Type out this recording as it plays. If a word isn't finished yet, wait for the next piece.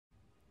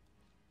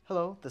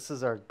Hello, this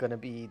is gonna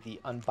be the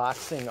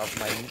unboxing of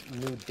my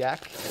new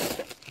deck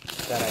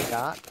that I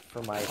got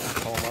for my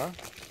Tacoma.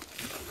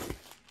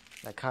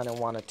 I kind of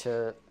wanted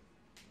to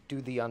do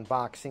the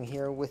unboxing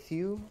here with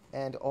you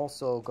and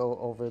also go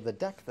over the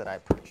deck that I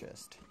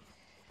purchased.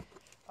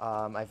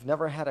 I've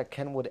never had a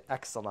Kenwood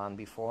Excelon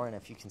before, and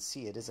if you can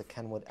see, it is a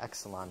Kenwood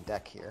Excelon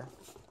deck here.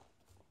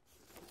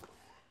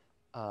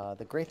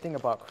 The great thing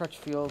about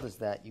Crutchfield is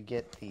that you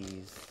get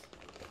these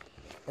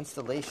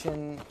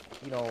installation,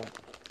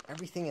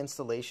 everything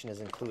installation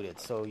is included.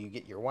 So you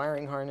get your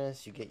wiring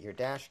harness, you get your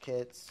dash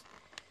kits.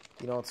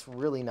 It's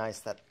really nice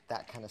that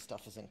that kind of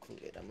stuff is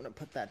included. I'm going to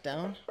put that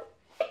down.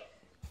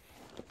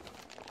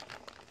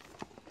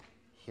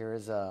 Here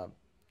is a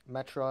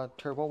Metra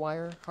turbo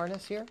wire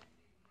harness here.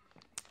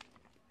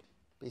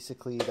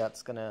 Basically,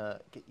 that's going to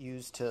get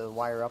used to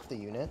wire up the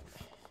unit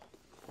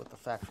with the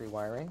factory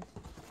wiring.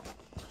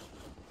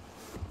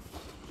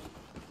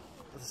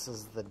 This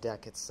is the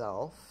deck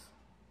itself.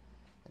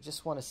 I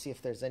just want to see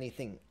if there's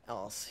anything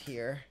else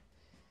here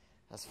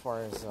as far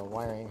as a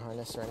wiring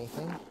harness or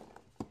anything.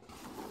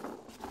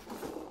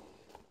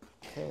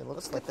 Okay, it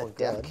looks like the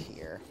deck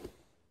here.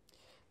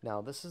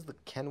 Now, this is the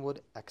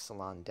Kenwood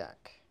Excelon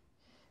deck.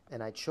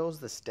 And I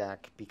chose this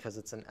deck because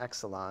it's an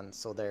Excelon,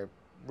 so they're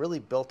really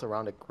built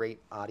around a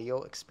great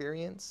audio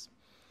experience.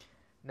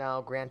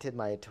 Now, granted,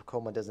 my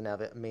Tacoma doesn't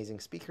have amazing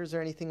speakers or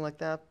anything like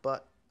that,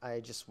 but I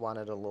just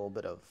wanted a little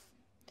bit of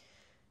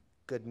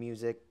good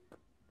music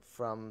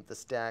from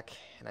this deck,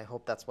 and I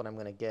hope that's what I'm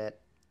going to get.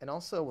 And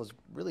also, it was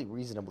really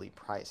reasonably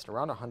priced,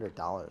 around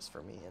 $100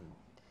 for me, and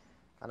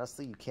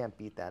honestly, you can't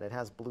beat that. It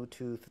has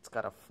Bluetooth, it's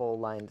got a full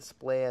line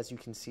display, as you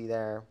can see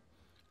there.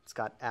 It's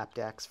got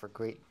aptx for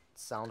great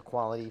sound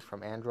quality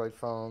from Android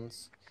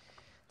phones.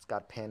 It's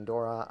got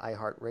Pandora,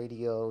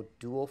 iHeartRadio,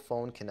 dual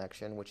phone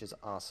connection, which is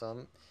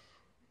awesome.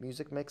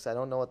 Music mix, I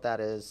don't know what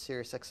that is.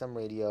 Sirius XM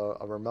radio,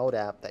 a remote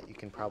app that you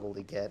can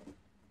probably get.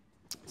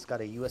 It's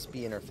got a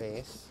USB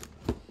interface.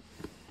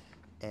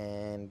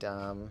 And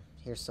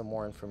here's some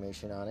more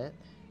information on it.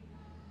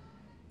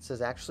 It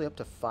says actually up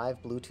to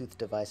 5 Bluetooth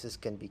devices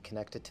can be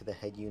connected to the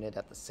head unit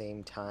at the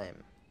same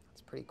time.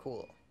 That's pretty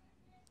cool.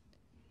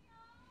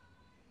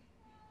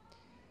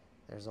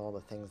 There's all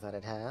the things that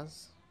it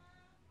has.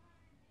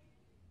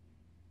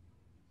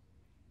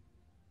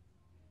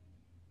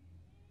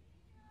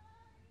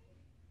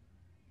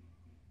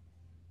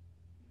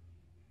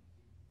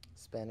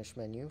 Spanish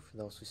menu for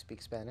those who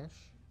speak Spanish.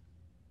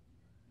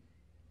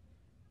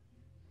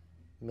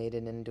 Made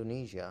in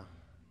Indonesia.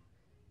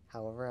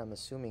 However, I'm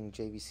assuming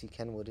JVC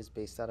Kenwood is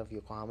based out of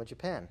Yokohama,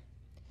 Japan.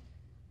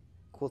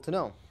 Cool to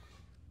know.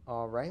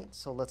 Alright,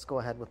 so let's go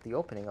ahead with the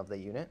opening of the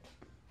unit.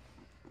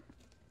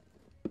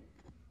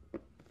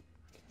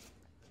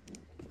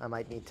 I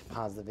might need to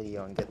pause the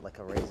video and get like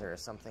a razor or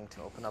something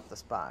to open up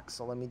this box.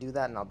 So let me do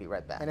that and I'll be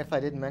right back. And if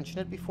I didn't mention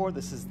it before,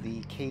 this is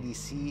the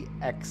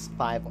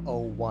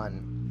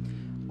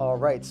KDC-X501.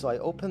 Alright, so I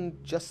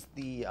opened just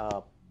the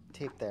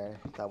tape there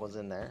that was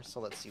in there. So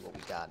let's see what we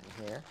got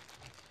in here.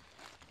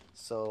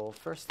 So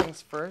first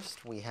things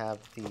first, we have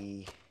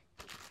the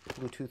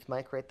Bluetooth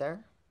mic right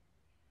there.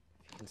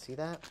 If you can see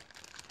that.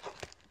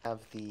 Have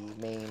the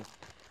main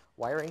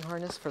wiring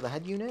harness for the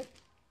head unit.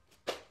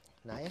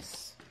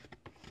 Nice.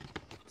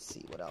 Let's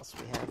see what else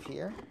we have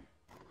here.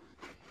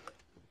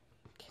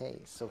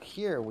 Okay, so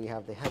here we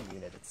have the head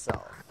unit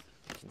itself.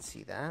 You can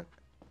see that.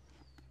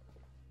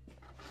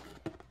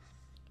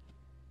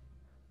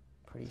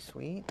 Pretty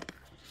sweet.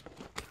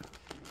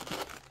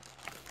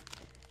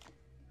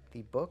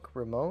 The book,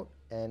 remote,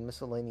 and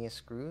miscellaneous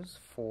screws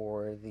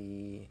for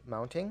the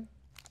mounting.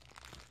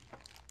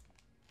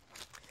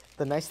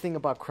 The nice thing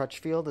about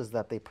Crutchfield is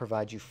that they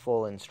provide you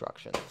full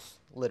instructions,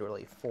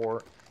 literally,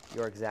 for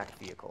your exact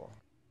vehicle.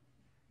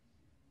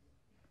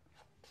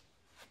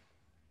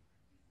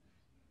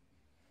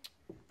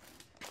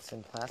 It's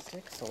in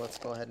plastic, so let's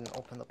go ahead and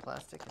open the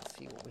plastic and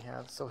see what we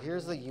have. So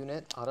here's the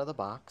unit out of the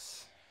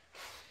box.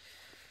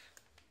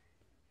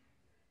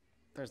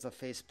 There's a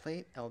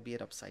faceplate,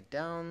 albeit upside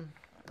down.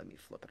 Let me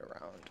flip it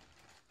around.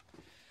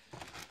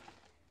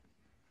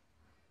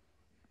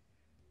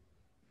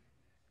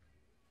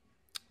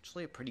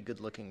 Actually a pretty good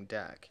looking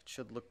deck. It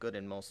should look good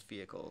in most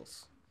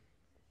vehicles.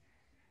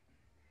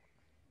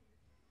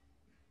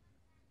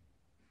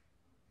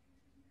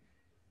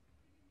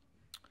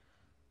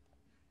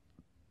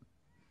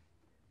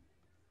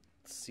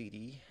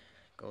 CD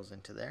goes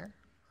into there,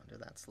 under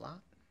that slot.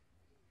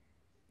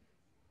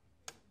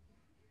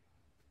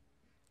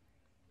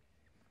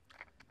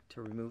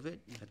 To remove it,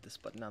 you hit this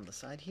button on the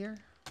side here.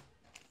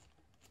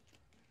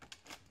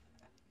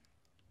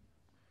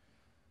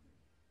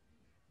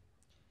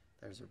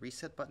 There's a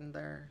reset button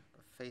there,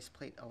 the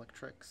faceplate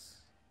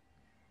electrics,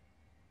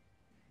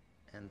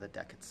 and the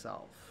deck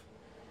itself.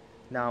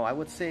 Now, I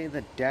would say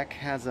the deck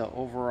has an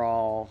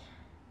overall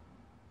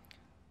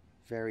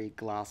very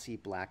glossy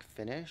black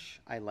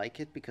finish. I like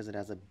it because it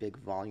has a big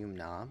volume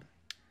knob,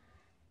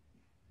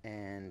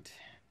 and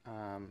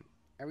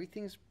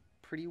everything's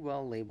pretty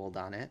well labeled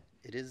on it.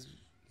 It is,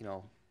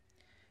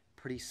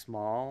 pretty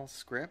small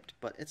script,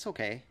 but it's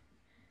okay.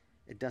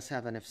 It does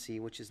have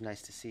NFC, which is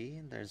nice to see.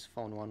 There's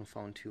phone 1,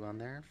 phone 2 on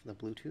there for the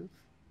Bluetooth.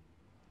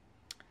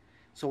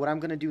 So what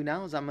I'm going to do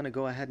now is I'm going to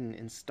go ahead and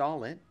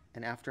install it,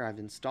 and after I've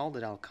installed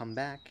it, I'll come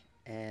back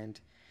and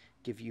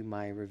give you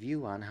my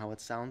review on how it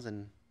sounds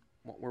and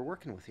what we're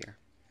working with here.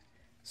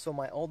 So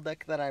my old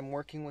deck that I'm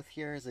working with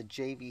here is a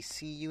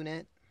JVC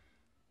unit.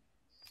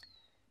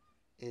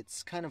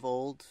 It's kind of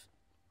old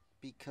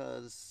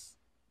because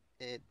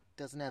it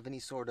doesn't have any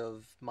sort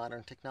of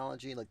modern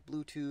technology like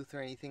Bluetooth or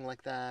anything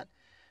like that,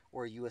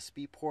 or a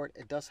USB port.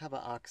 It does have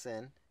an aux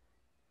in,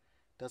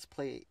 does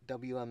play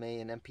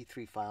WMA and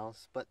MP3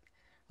 files, but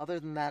other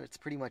than that, it's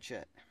pretty much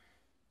it.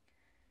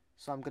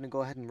 So I'm going to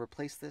go ahead and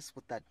replace this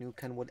with that new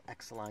Kenwood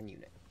Excelon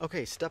unit.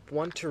 Okay, step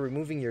 1 to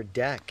removing your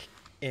deck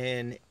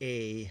in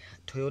a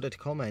Toyota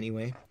Tacoma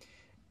anyway,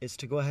 is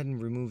to go ahead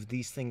and remove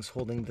these things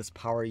holding this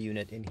power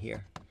unit in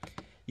here.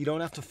 You don't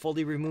have to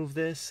fully remove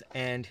this,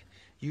 and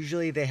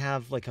usually they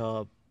have like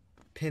a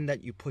pin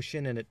that you push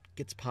in and it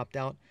gets popped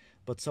out,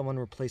 but someone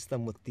replaced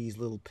them with these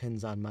little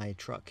pins on my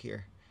truck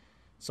here.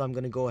 So I'm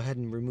going to go ahead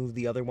and remove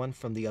the other one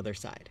from the other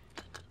side.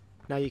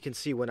 Now you can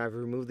see when I've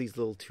removed these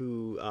little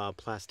 2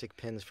 plastic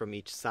pins from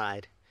each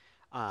side,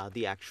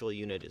 the actual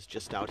unit is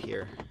just out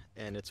here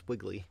and it's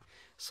wiggly.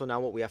 So now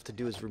what we have to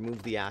do is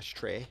remove the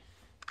ashtray.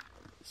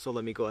 So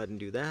let me go ahead and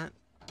do that.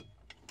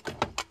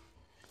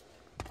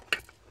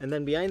 And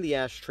then behind the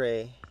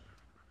ashtray,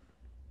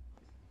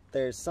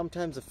 there's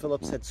sometimes a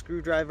Phillips head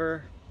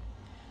screwdriver.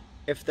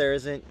 If there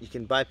isn't, you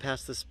can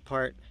bypass this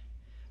part,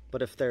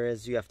 but if there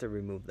is, you have to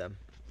remove them.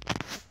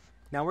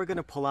 Now we're going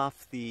to pull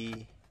off the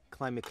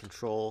climate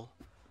control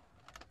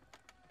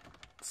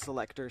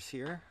selectors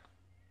here.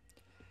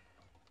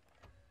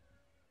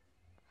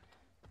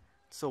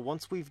 So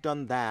once we've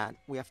done that,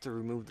 we have to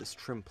remove this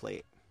trim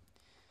plate.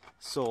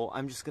 So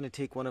I'm just going to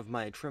take one of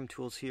my trim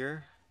tools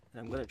here,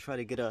 and I'm going to try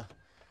to get a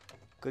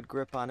good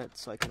grip on it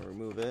so I can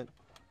remove it.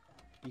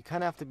 You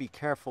kind of have to be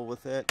careful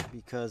with it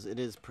because it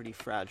is pretty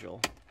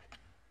fragile.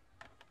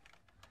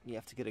 You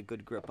have to get a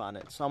good grip on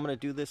it. So I'm going to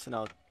do this and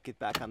I'll get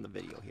back on the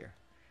video here.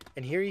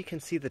 And here you can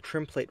see the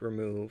trim plate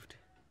removed.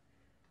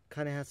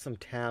 Kind of has some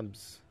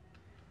tabs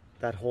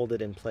that hold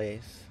it in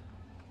place.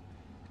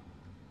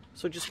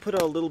 So just put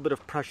a little bit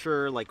of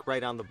pressure like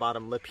right on the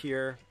bottom lip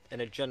here,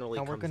 and it generally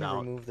comes out. Now we're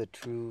going to remove the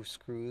 2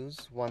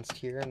 screws. One's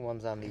here and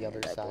one's on the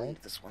other side.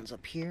 This one's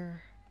up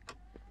here.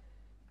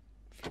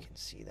 If you can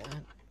see that.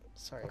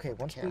 Sorry. Okay,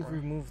 once we've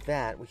removed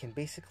that, we can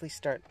basically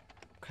start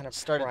kind of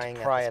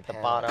pry at the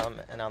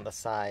bottom and on the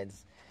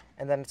sides,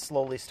 and then it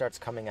slowly starts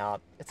coming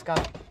out. It's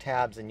got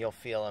tabs and you'll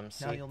feel them.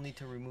 Now you'll need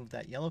to remove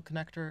that yellow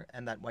connector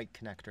and that white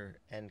connector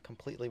and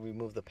completely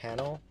remove the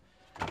panel,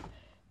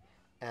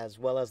 as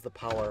well as the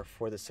power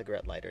for the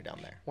cigarette lighter down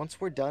there. Once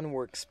we're done,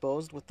 we're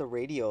exposed with the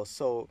radio.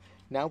 So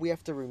now we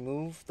have to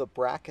remove the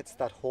brackets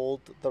that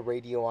hold the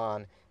radio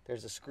on.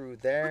 There's a screw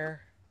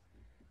there,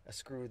 a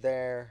screw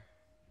there,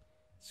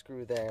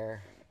 screw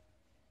there,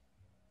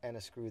 and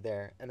a screw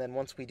there. And then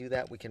once we do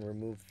that, we can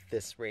remove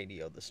this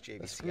radio, this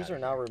JVC. The screws are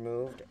now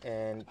removed,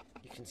 and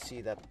you can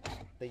see that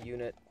the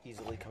unit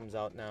easily comes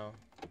out now.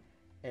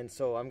 And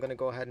so I'm going to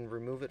go ahead and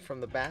remove it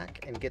from the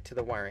back and get to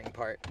the wiring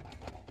part.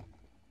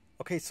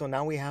 Okay, so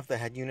now we have the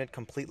head unit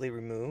completely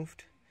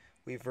removed.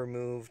 We've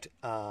removed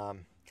the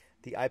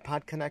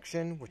iPod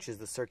connection, which is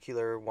the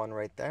circular one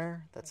right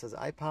there that says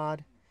iPod.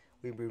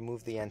 We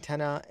removed the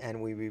antenna,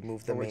 and we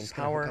removed the main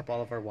power. Hook up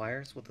all of our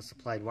wires with the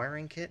supplied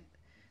wiring kit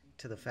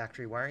to the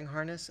factory wiring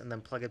harness, and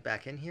then plug it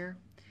back in here,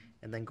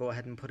 and then go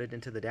ahead and put it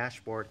into the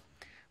dashboard.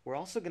 We're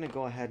also going to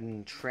go ahead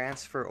and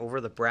transfer over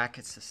the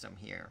bracket system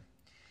here,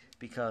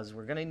 because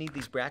we're going to need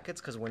these brackets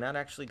because we're not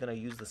actually going to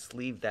use the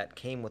sleeve that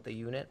came with the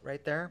unit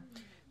right there.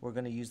 We're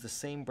going to use the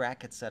same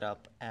bracket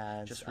setup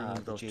as just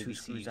remove those 2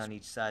 screws on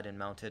each side and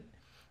mount it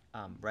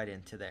right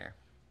into there.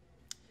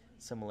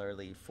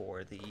 Similarly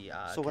for the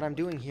so what I'm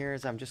doing here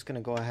is I'm just going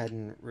to go ahead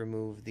and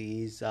remove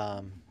these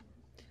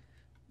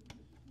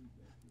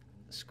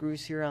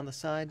screws here on the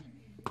side.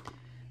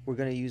 We're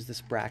going to use this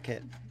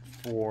bracket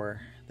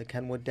for the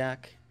Kenwood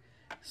deck,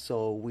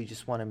 so we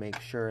just want to make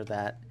sure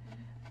that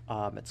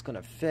it's going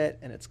to fit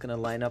and it's going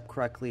to line up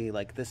correctly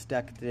like this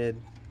deck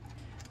did.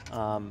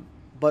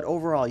 But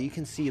overall, you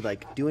can see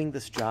like doing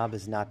this job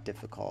is not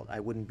difficult. I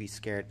wouldn't be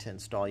scared to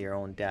install your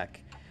own deck.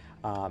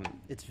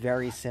 It's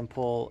very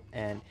simple,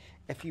 and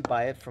if you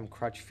buy it from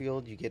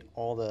Crutchfield, you get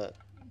all the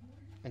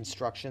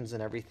instructions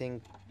and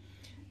everything,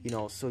 you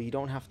know, so you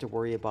don't have to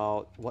worry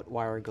about what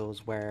wire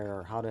goes where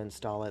or how to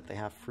install it. They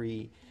have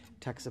free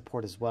tech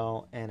support as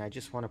well, and I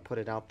just want to put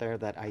it out there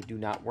that I do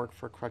not work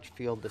for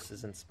Crutchfield. This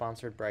isn't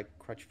sponsored by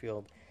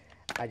Crutchfield.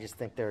 I just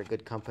think they're a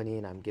good company,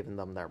 and I'm giving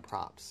them their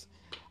props.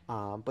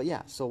 But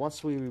yeah, so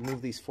once we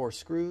remove these 4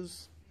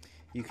 screws,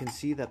 you can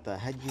see that the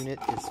head unit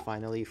is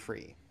finally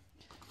free.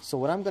 So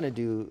what I'm going to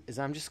do is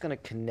I'm just going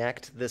to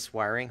connect this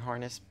wiring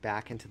harness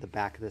back into the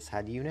back of this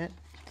head unit,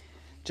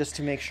 just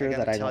to make sure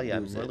that I don't lose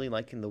it. I'm really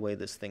liking the way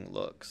this thing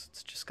looks.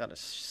 It's just got a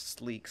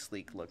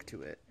sleek look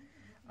to it.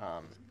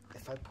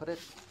 If I put it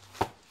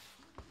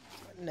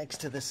next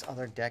to this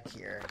other deck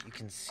here, you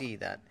can see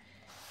that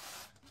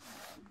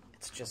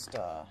it's just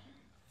a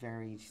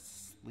very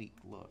sleek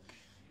look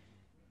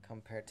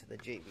compared to the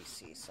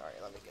JVC. Sorry,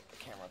 let me get the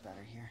camera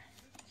better here.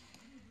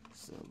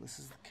 So this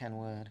is the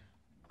Kenwood.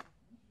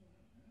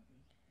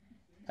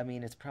 I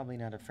mean, it's probably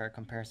not a fair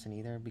comparison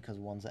either because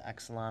one's an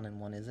Excelon and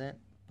one isn't,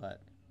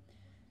 but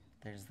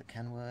there's the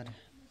Kenwood.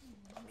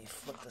 Let me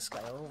flip this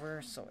guy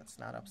over so it's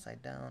not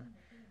upside down.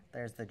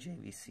 There's the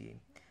JVC.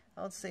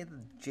 I would say the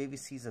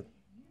JVC is a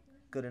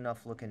good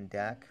enough looking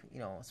deck, you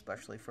know,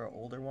 especially for an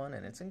older one,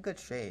 and it's in good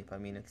shape. I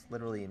mean, it's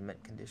literally in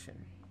mint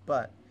condition,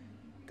 but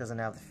it doesn't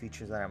have the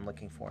features that I'm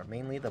looking for,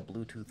 mainly the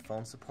Bluetooth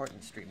phone support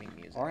and streaming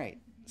music. Alright,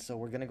 so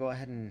we're going to go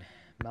ahead and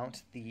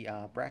mount the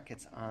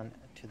brackets on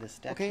to this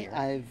deck here. Okay,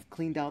 I've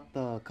cleaned out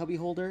the cubby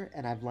holder,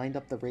 and I've lined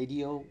up the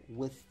radio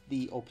with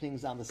the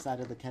openings on the side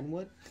of the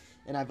Kenwood,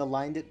 and I've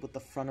aligned it with the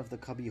front of the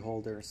cubby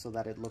holder so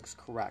that it looks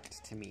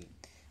correct to me.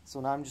 So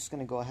now I'm just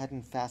going to go ahead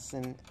and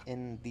fasten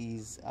in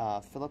these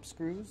Phillips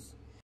screws.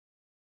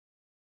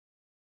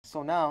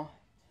 So now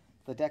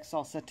the deck's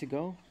all set to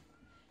go.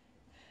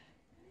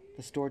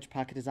 The storage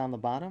pocket is on the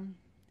bottom.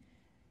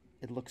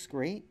 It looks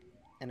great,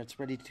 and it's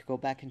ready to go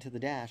back into the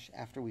dash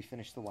after we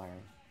finish the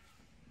wiring.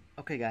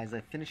 Okay guys, I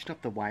finished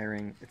up the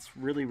wiring. It's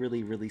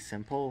really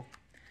simple.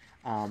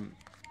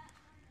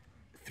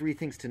 3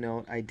 things to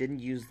note. I didn't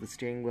use the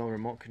steering wheel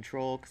remote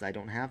control because I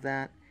don't have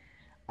that.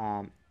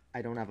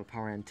 I don't have a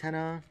power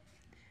antenna,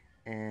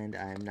 and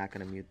I'm not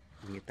going to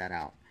mute that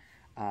out.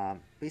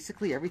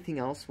 Basically everything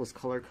else was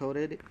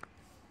color-coded,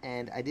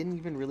 and I didn't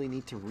even really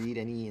need to read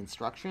any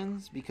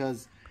instructions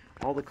because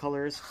all the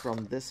colors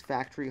from this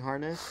factory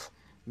harness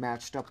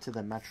matched up to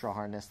the Metra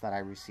harness that I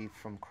received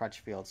from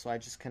Crutchfield. So I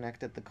just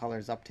connected the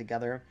colors up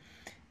together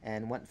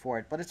and went for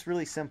it. But it's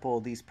really simple.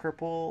 These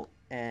purple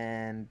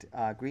and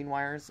green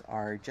wires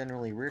are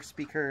generally rear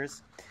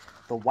speakers.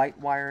 The white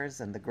wires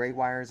and the gray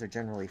wires are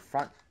generally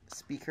front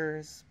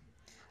speakers.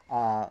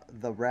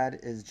 The red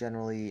is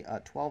generally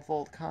a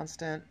 12-volt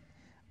constant.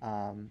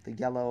 The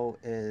yellow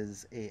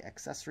is a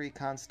accessory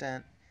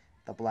constant.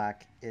 The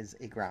black is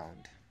a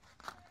ground.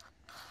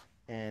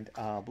 And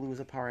blue is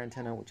a power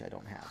antenna, which I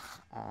don't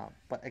have.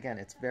 But again,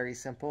 it's very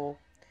simple.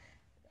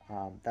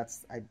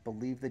 That's, I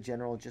believe, the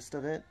general gist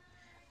of it.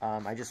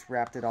 I just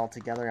wrapped it all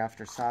together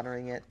after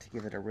soldering it to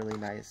give it a really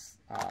nice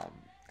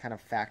kind of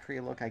factory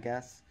look, I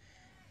guess.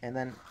 And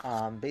then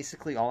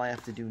basically all I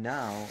have to do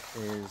now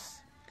is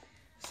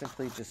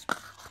simply just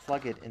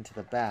plug it into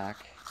the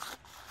back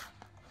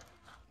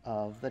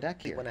of the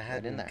deck here. Went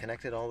ahead and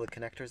connected all the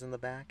connectors in the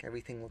back.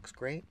 Everything looks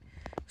great.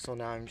 So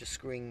now I'm just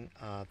screwing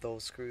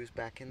those screws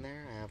back in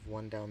there. I have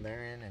one down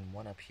there in and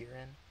one up here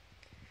in.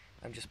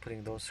 I'm just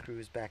putting those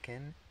screws back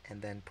in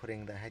and then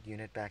putting the head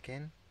unit back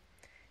in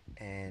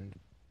and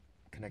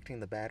connecting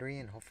the battery,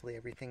 and hopefully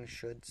everything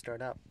should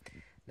start up.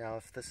 Now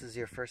if this is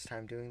your first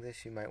time doing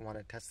this, you might want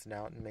to test it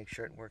out and make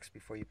sure it works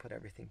before you put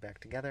everything back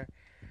together.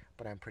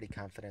 But I'm pretty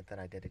confident that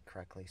I did it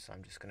correctly, so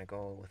I'm just going to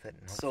go with it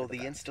and hope for the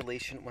best.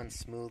 Installation went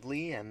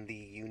smoothly and the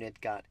unit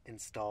got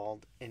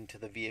installed into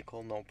the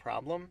vehicle no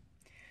problem.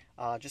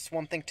 Just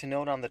one thing to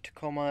note on the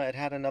Tacoma, it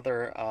had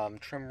another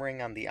trim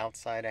ring on the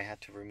outside. I had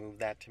to remove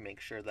that to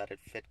make sure that it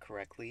fit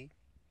correctly.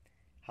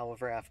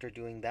 However, after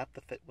doing that,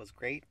 the fit was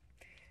great.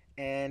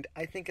 And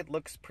I think it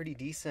looks pretty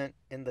decent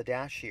in the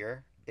dash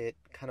here. It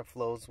kind of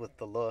flows with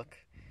the look.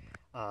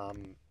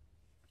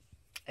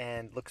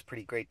 And looks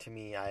pretty great to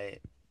me. I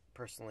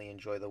personally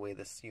enjoy the way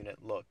this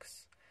unit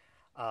looks.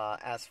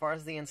 As far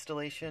as the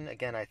installation,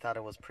 again, I thought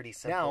it was pretty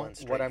simple and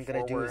straightforward. What I'm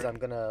going to do is I'm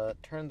going to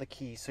turn the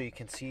key so you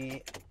can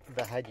see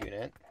the head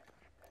unit.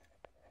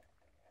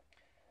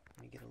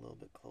 Let me get a little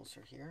bit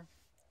closer here.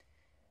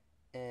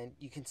 And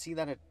you can see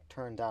that it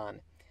turned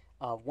on.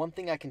 One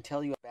thing I can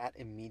tell you about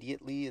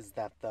immediately is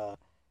that the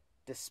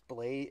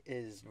display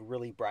is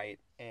really bright,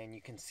 and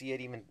you can see it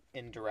even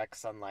in direct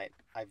sunlight,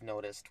 I've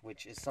noticed,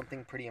 which is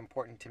something pretty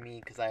important to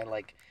me because I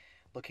like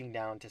looking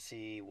down to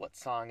see what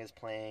song is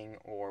playing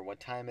or what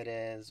time it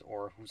is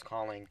or who's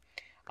calling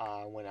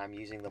when I'm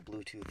using the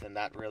Bluetooth, and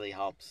that really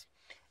helps.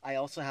 I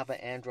also have an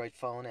Android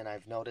phone, and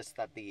I've noticed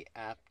that the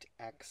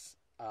aptx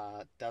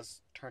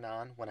does turn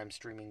on when I'm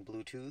streaming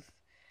Bluetooth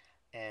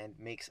and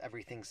makes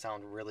everything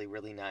sound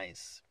really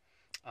nice.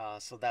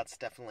 So that's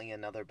definitely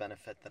another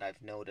benefit that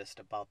I've noticed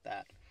about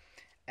that.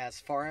 As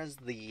far as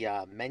the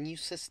menu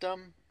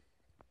system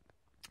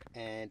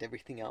and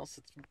everything else,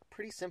 it's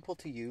pretty simple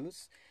to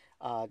use.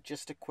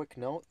 Just a quick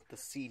note, the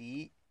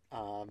CD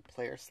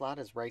player slot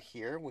is right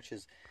here, which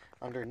is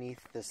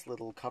underneath this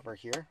little cover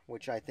here,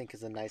 which I think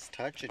is a nice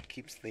touch. It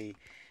keeps the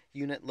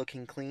unit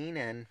looking clean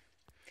and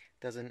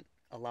doesn't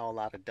allow a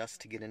lot of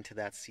dust to get into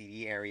that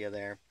CD area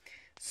there.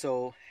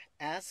 So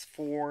as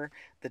for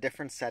the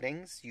different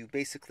settings, you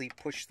basically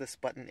push this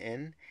button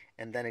in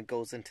and then it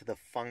goes into the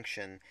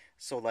function.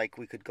 So like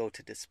we could go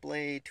to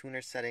display,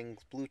 tuner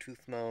settings,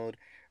 Bluetooth mode,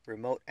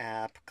 remote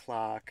app,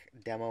 clock,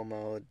 demo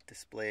mode,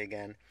 display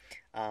again.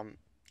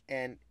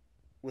 And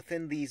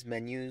within these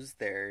menus,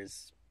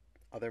 there's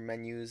other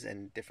menus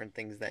and different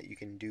things that you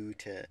can do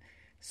to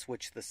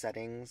switch the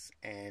settings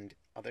and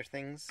other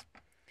things.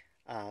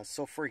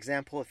 So for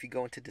example, if you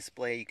go into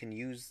display, you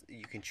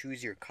can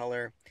choose your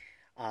color.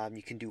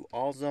 You can do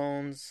all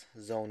zones,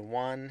 zone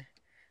 1,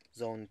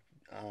 zone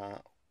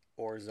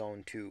or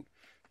zone 2.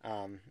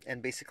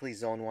 And basically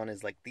zone 1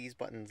 is like these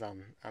buttons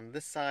on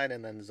this side,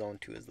 and then zone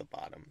 2 is the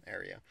bottom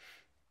area.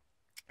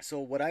 So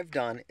what I've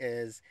done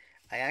is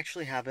I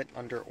actually have it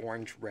under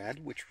orange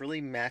red, which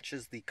really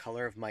matches the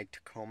color of my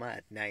Tacoma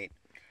at night.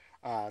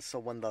 So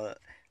when the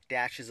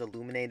dash is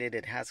illuminated,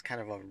 it has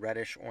kind of a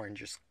reddish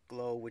orangish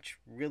glow, which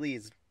really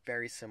is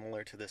very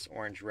similar to this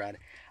orange red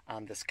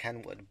on this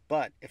Kenwood.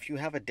 But if you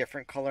have a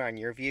different color on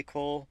your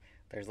vehicle,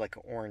 there's like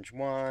an orange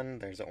 1,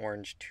 there's an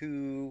orange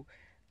 2,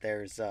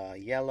 there's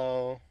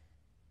yellow.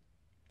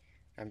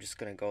 I'm just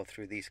going to go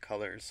through these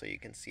colors so you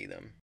can see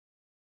them.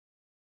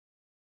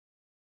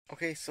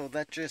 Okay, so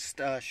that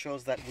just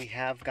shows that we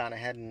have gone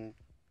ahead and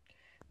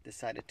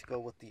decided to go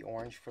with the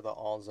orange for the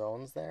all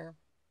zones there.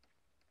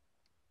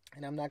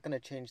 And I'm not going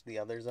to change the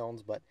other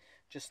zones, but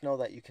just know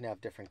that you can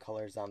have different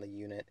colors on the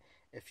unit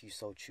if you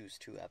so choose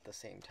to at the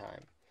same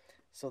time.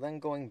 So then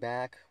going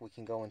back, we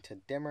can go into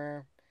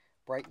dimmer,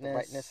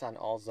 brightness on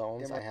all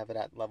zones. I have it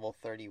at level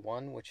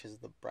 31, which is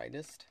the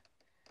brightest.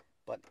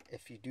 But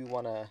if you do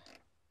want to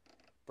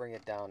bring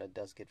it down, it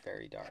does get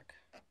very dark.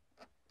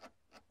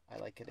 I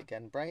like it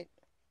again bright.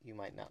 You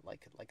might not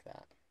like it like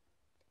that.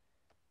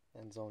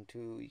 Then zone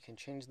 2, you can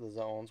change the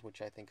zones,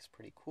 which I think is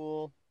pretty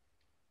cool.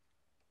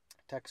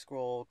 Text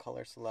scroll,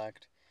 color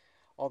select,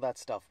 all that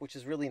stuff, which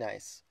is really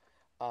nice.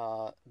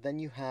 Then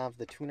you have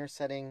the tuner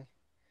setting,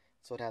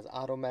 so it has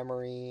auto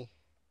memory,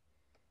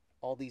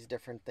 all these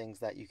different things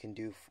that you can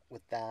do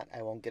with that.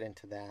 I won't get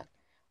into that.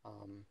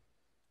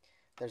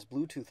 There's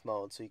Bluetooth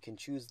mode, so you can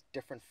choose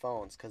different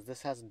phones, because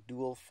this has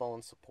dual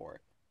phone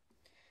support,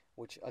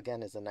 which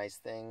again is a nice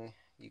thing.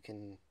 You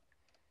can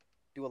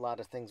do a lot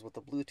of things with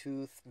the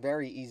Bluetooth,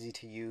 very easy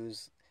to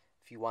use.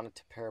 If you wanted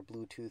to pair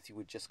Bluetooth, you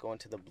would just go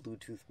into the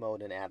Bluetooth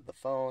mode and add the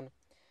phone.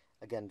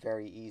 Again,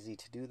 very easy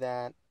to do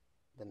that.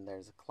 Then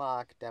there's a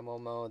clock, demo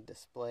mode,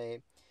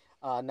 display.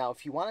 Now,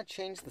 if you want to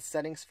change the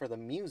settings for the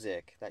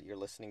music that you're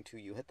listening to,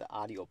 you hit the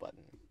audio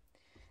button.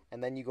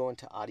 And then you go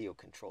into audio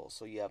control.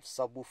 So you have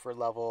subwoofer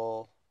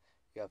level,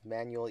 you have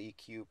manual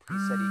EQ,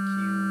 preset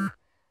EQ,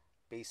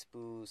 bass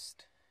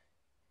boost,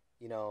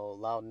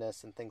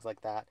 loudness and things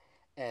like that.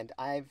 And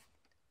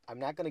I'm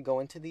not going to go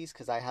into these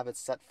because I have it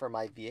set for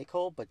my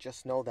vehicle, but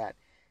just know that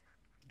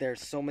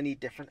there's so many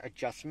different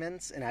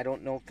adjustments, and I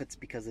don't know if it's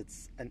because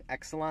it's an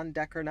Excelon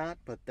deck or not,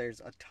 but there's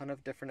a ton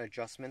of different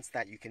adjustments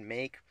that you can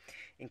make,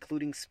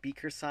 including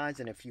speaker size,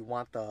 and if you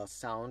want the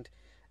sound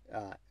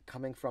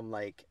coming from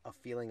like a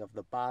feeling of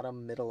the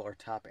bottom, middle, or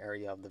top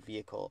area of the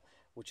vehicle,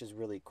 which is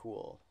really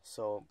cool.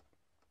 So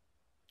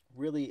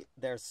really,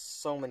 there's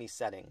so many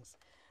settings.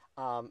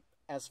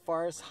 As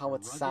far as how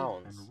it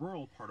sounds,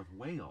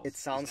 it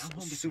sounds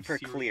super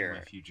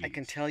clear. I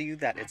can tell you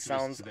that it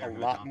sounds a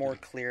lot more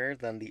clear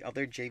than the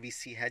other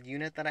JVC head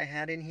unit that I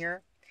had in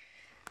here.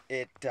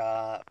 It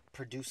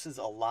produces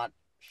a lot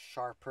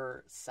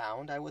sharper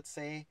sound, I would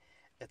say.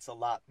 It's a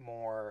lot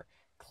more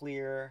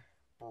clear,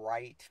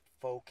 bright,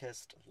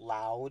 focused,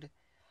 loud.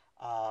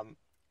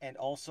 And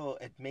also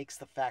it makes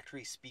the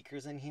factory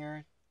speakers in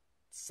here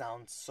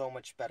sound so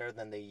much better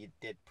than they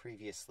did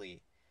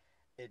previously.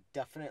 It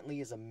definitely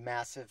is a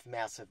massive,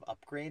 massive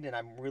upgrade, and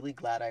I'm really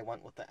glad I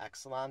went with the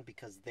Excelon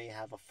because they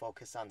have a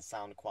focus on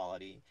sound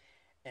quality.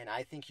 And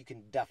I think you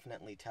can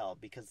definitely tell,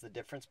 because the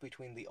difference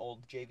between the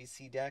old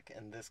JVC deck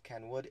and this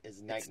Kenwood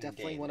is night and day. It's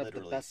definitely one of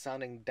the best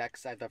sounding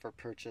decks I've ever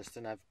purchased,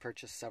 and I've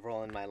purchased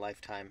several in my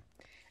lifetime.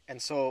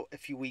 And so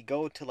if we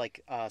go to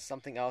like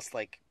something else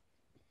like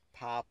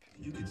Pop,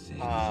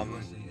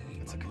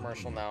 it's a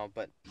commercial now,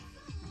 but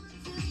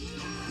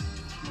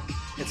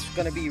it's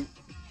going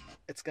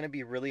to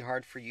be really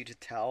hard for you to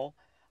tell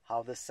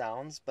how this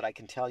sounds, but I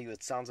can tell you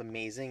it sounds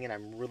amazing, and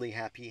I'm really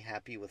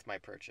happy with my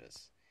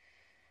purchase.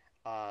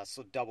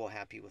 So double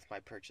happy with my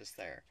purchase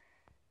there.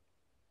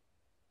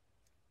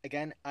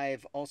 Again,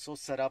 I've also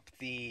set up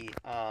the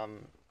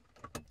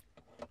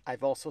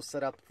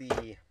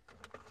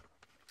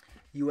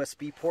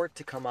USB port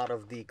to come out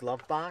of the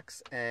glove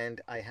box,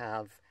 and I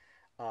have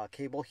a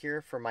cable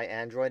here for my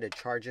Android. It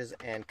charges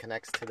and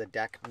connects to the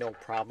deck, no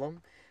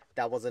problem.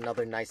 That was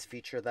another nice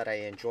feature that I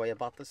enjoy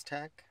about this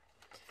tech.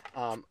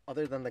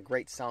 Other than the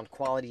great sound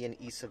quality and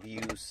ease of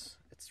use,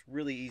 it's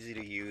really easy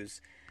to use.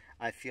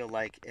 I feel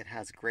like it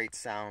has great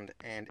sound,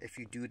 and if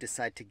you do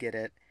decide to get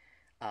it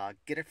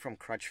from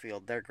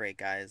Crutchfield. They're great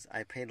guys.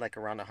 I paid like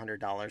around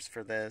 $100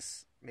 for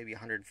this, maybe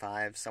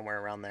 $105, somewhere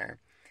around there.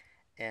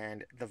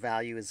 And the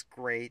value is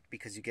great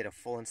because you get a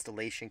full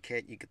installation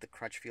kit, you get the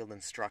Crutchfield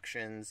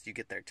instructions, you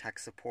get their tech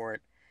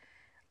support.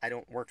 I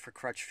don't work for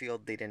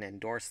Crutchfield. They didn't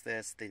endorse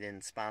this. They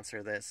didn't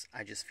sponsor this.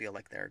 I just feel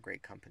like they're a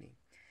great company.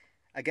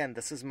 Again,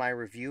 this is my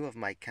review of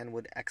my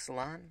Kenwood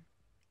Excelon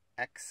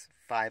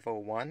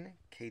X501,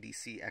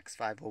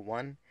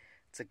 KDC-X501.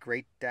 It's a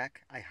great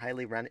deck. I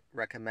highly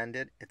recommend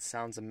it. It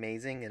sounds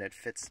amazing, and it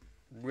fits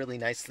really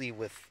nicely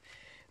with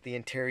the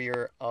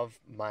interior of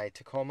my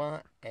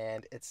Tacoma,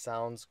 and it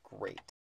sounds great.